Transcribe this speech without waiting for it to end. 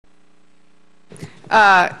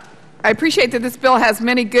I appreciate that this bill has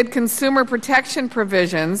many good consumer protection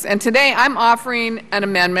provisions, and today I'm offering an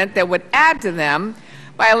amendment that would add to them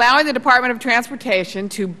by allowing the Department of Transportation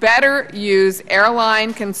to better use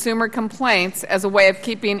airline consumer complaints as a way of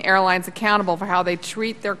keeping airlines accountable for how they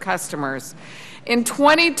treat their customers. In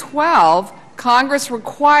 2012, Congress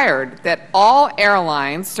required that all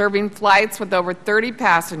airlines serving flights with over 30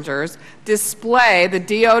 passengers display the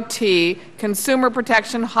DOT Consumer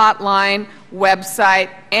Protection Hotline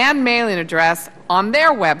website and mailing address on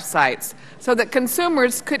their websites so that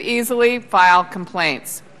consumers could easily file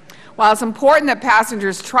complaints. While it's important that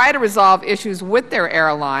passengers try to resolve issues with their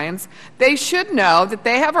airlines, they should know that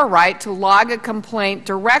they have a right to log a complaint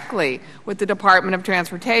directly with the Department of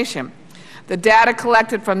Transportation. The data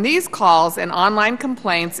collected from these calls and online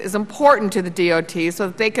complaints is important to the DOT so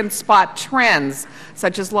that they can spot trends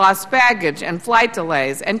such as lost baggage and flight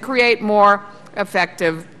delays and create more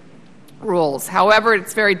effective rules. However,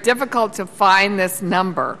 it's very difficult to find this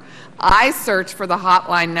number. I searched for the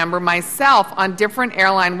hotline number myself on different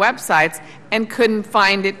airline websites and couldn't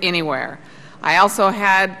find it anywhere. I also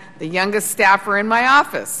had the youngest staffer in my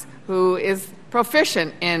office who is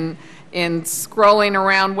proficient in scrolling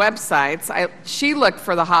around websites. She looked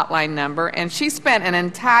for the hotline number, and she spent an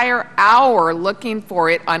entire hour looking for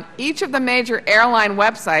it on each of the major airline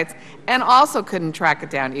websites and also couldn't track it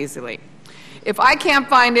down easily. If I can't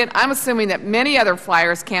find it, I'm assuming that many other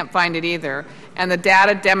flyers can't find it either, and the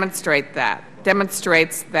data demonstrates that.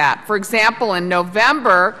 For example, in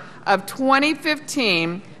November of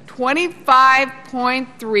 2015,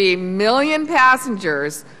 25.3 million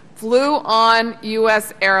passengers flew on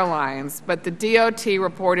U.S. airlines, but the DOT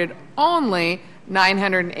reported only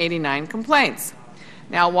 989 complaints.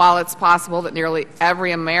 Now, while it's possible that nearly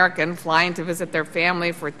every American flying to visit their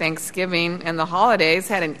family for Thanksgiving and the holidays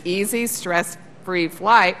had an easy, stress-free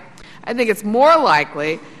flight, I think it's more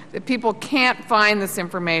likely that people can't find this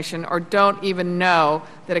information or don't even know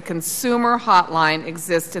that a consumer hotline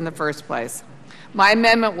exists in the first place. My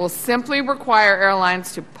amendment will simply require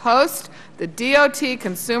airlines to post the DOT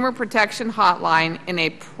Consumer Protection Hotline in a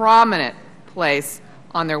prominent place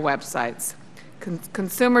on their websites.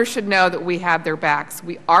 Consumers should know that we have their backs.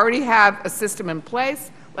 We already have a system in place.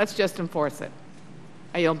 Let's just enforce it.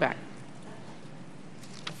 I yield back.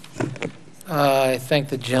 I thank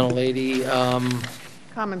the gentlelady.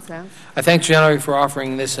 Common sense. I thank the gentlelady for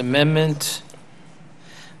offering this amendment.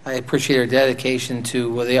 I appreciate her dedication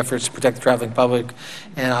to the efforts to protect the traveling public,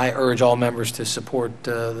 and I urge all members to support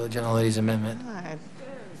the gentlelady's amendment. Right.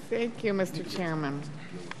 Thank you, Mr. Chairman.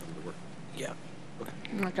 Yeah.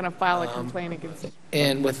 I'm not going to file a complaint against it.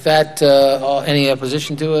 And with that, any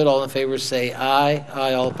opposition to it? All in favor say aye.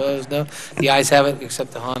 Aye. All opposed, no. The ayes have it,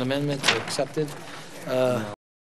 except the Hahn amendment. So accepted.